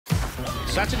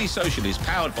Saturday Social is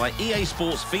powered by EA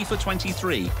Sports FIFA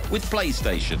 23 with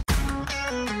PlayStation.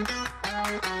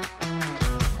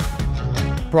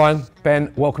 Bryan,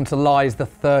 Ben, welcome to Lies, the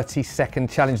 30-second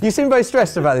challenge. You seem very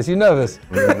stressed about this. You nervous?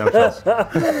 No chance.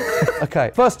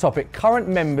 Okay, first topic. Current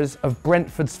members of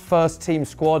Brentford's first team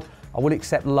squad. I would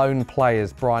accept loan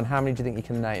players. Bryan, how many do you think you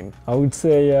can name? I would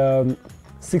say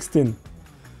 16.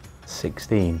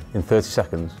 16 in 30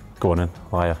 seconds. Go on then,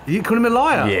 liar. You call him a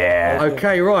liar? Yeah.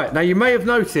 Okay, right. Now, you may have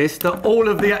noticed that all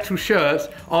of the actual shirts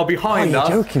are behind us.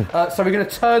 You're joking. So we're going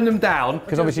to turn them down,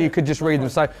 because obviously you could just read them.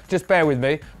 So just bear with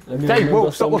me. Dave,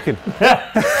 whoa, stop looking.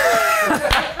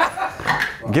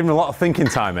 Give him a lot of thinking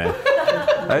time here.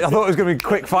 I thought it was going to be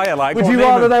quick fire. Like, Would you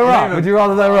rather they were up? Would you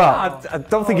rather they were up? I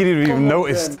don't think he'd have even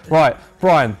noticed. Right,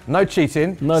 Bryan, no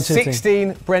cheating. No cheating.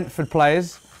 16 Brentford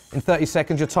players in 30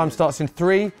 seconds. Your time starts in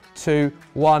 3, 2,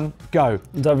 1, go.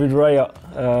 David Raya,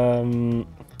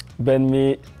 Ben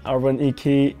Mee, Aaron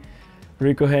Iki,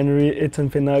 Rico Henry, Ethan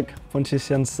Pinnock, Pontus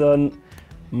Jansson,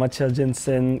 Mathias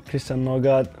Jensen, Christian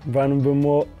Norgard, Bryan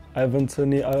Mbeumo, Ivan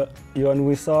Toney, Johan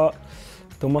Wissa,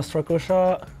 Thomas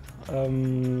Strakosha,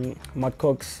 Matt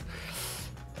Cox,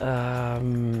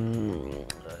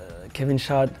 Kevin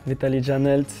Schad, Vitaly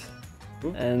Janelt,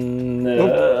 and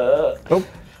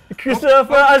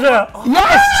Christopher Aja.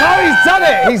 Yes, so he's done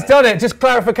it. He's done it. Just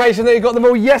clarification that he got them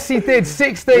all. Yes, he did.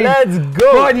 16. Let's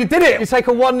go. Bryan, you did it. You take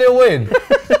a 1-0 win.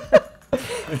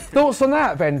 Thoughts on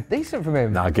that, Ben? Decent from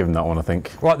him. Nah, give him that one, I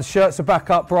think. Right, the shirts are back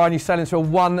up. Bryan, you sail into a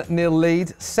 1-0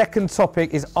 lead. Second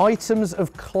topic is items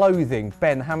of clothing.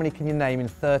 Ben, how many can you name in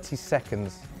 30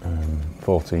 seconds?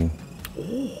 14.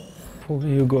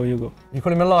 You go. You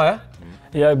call him a liar?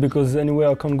 Yeah, because anyway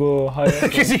I can't go higher.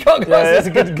 Because you can't go. That's a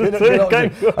good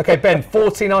option. Okay, Ben,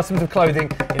 14 items of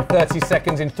clothing in 30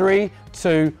 seconds. In 3,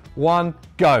 2, 1,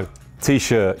 go.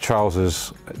 T-shirt,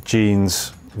 trousers,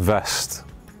 jeans, vest,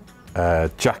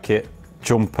 jacket,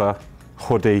 jumper,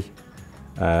 hoodie,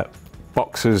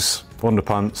 boxers,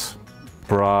 underpants,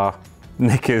 bra,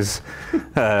 knickers,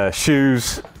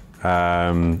 shoes,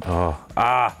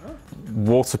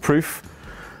 waterproof.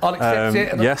 I'll accept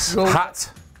it. Yes,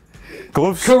 hat,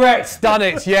 gloves. Correct, done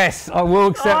it, yes, I will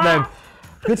accept them.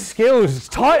 Good skills, it's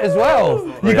tight as well.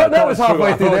 You got nervous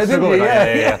halfway through there, didn't you?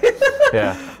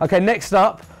 Yeah. Okay, next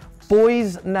up,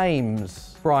 boys'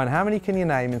 names. Bryan, how many can you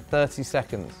name in 30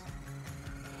 seconds?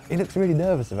 He looks really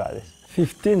nervous about this.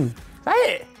 15. Say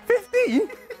it, 15?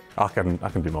 I can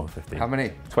do more than 15. How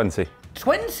many? 20.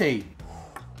 20?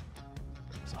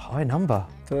 It's a high number.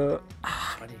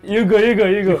 You go.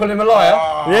 You call him a liar?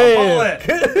 Yeah.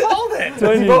 Hold it.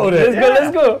 20. Bottled it.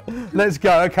 Let's go. Let's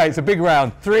go. Okay, it's a big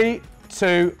round. 3,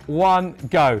 2, 1,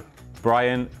 go.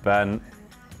 Bryan, Ben,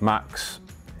 Max,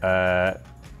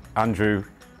 Andrew,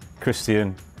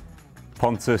 Christian,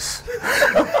 Pontus,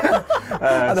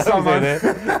 Saman,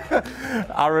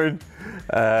 Aaron,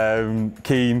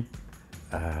 Keane,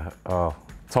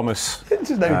 Thomas.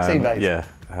 Just name your teammates. Yeah.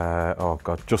 Oh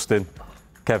God, Justin,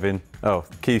 Kevin. Oh,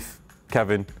 Keith,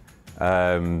 Kevin,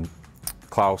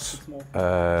 Klaus.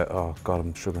 Oh God,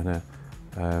 I'm struggling here.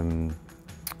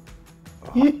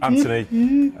 Anthony.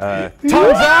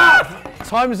 Time's up!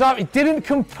 Time's up. He didn't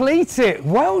complete it.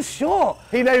 Well shot.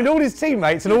 He named all his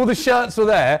teammates and all the shirts were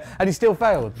there and he still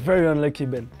failed. Very unlucky,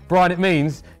 Ben. Bryan, it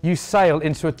means you sail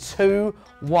into a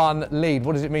 2-1 lead.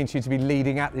 What does it mean to you to be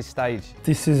leading at this stage?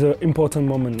 This is an important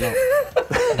moment now.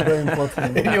 Very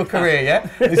important. In your career, yeah?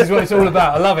 This is what it's all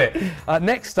about. I love it.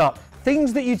 Next up,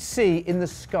 things that you'd see in the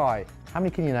sky. How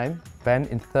many can you name, Ben,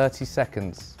 in 30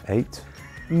 seconds? 8.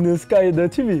 In the sky, the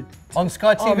TV. On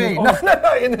Sky TV? No,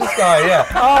 in the sky, yeah.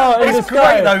 Oh, in it's the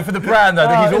sky. great, though, for the brand, though,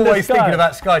 that he's in the always sky. thinking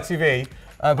about Sky TV.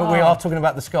 But we are talking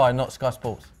about the Sky, not Sky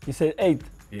Sports. You said 8.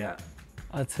 Yeah.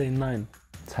 I'd say 9.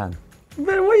 10.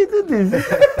 Ben, why you did this?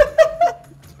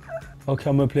 Okay,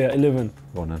 I'm gonna play at 11.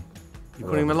 Go on then. You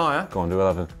calling him a liar? Go on, do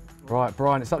 11. Right,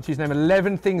 Bryan, it's up to you to name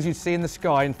 11 things you'd see in the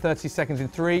sky in 30 seconds. In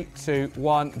 3, 2,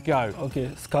 1, go. Okay,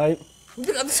 sky.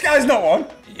 The sky's not one.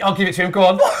 I'll give it to him, go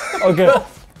on. Okay.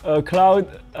 Cloud.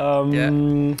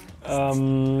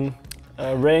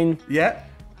 Rain. Yeah.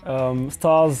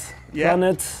 Stars. Yeah.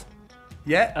 Planets.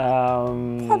 Yeah.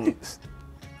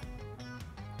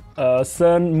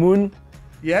 Sun. Moon.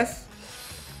 Yes.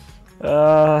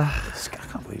 I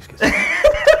can't believe he's getting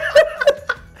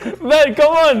Man,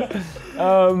 come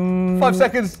on. 5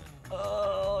 seconds.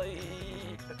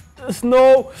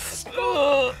 Snow.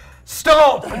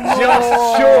 Stop!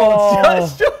 Just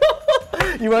short.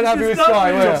 You weren't happy with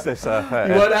Sky, were you? Justice, You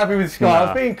weren't happy with Sky. I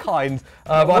was being kind,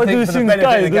 but I What do think you for see the in benefit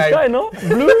sky? of the The game. sky, no?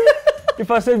 Blue? If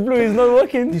I said blue, it's not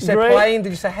working. You said Great. plane, did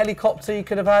you say helicopter you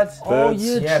could have had? Birds. Oh,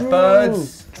 Yeah, true.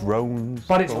 birds. Drones.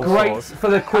 But it's all great sorts.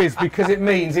 for the quiz because it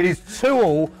means it is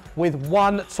 2-2 with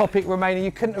one topic remaining.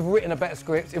 You couldn't have written a better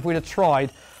script if we'd have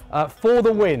tried. For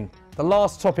the win, the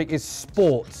last topic is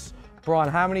sports. Brian,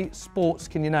 how many sports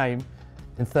can you name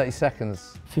in 30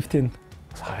 seconds? 15.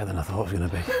 It's higher than I thought it was going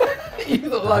to be. You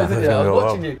thought loads, didn't you? I was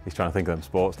watching you. He's trying to think of them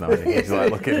sports now. Isn't he? He's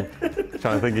like looking,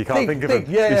 trying to think. He can't think of think,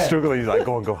 them. yeah, He's yeah. struggling. He's like,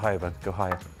 go higher, Ben. Go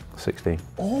higher. 16.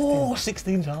 Oh,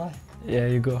 16's high. Yeah,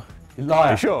 you go. You liar.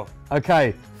 Are you sure?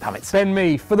 Okay. Damn it. Ben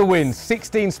Mee for the win.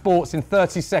 16 sports in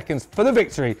 30 seconds for the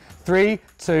victory. 3,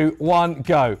 2, 1,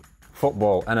 go.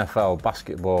 Football, NFL,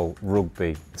 basketball,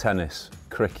 rugby, tennis,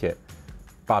 cricket,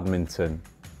 badminton.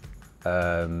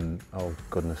 Oh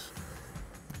goodness.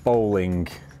 Bowling.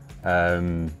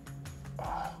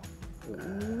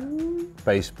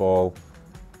 Baseball.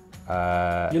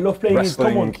 You love playing it.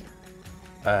 Come on.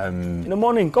 Wrestling. In the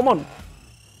morning, come on.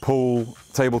 Pool,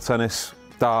 table tennis,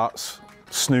 darts,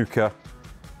 snooker,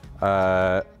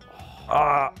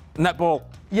 netball,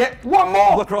 Yeah, one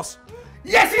more. lacrosse.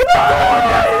 Yes, you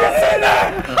yes, in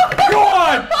there. Go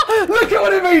on. Look at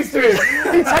what it means to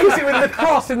him. He takes it with the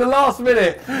cross in the last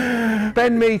minute.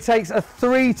 Ben Mee takes a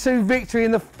 3-2 victory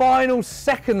in the final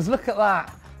seconds. Look at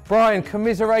that. Brian,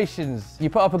 commiserations. You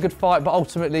put up a good fight, but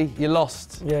ultimately you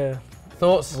lost. Yeah,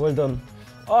 Thoughts? well done.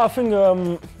 I think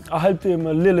I helped him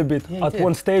a little bit. Yeah, you At did.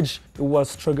 one stage, he was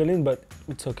struggling, but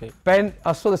it's okay. Ben,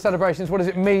 I saw the celebrations. What does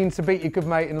it mean to beat your good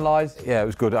mate in lies? Yeah, it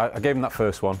was good. I gave him that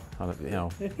first one. And,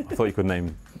 I thought you could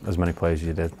name as many players as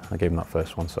you did. I gave him that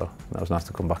first one, so that was nice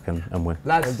to come back and win.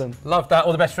 Lads, Well done. love that.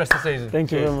 All the best for the rest of the season.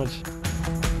 Thank you Cheers. very much.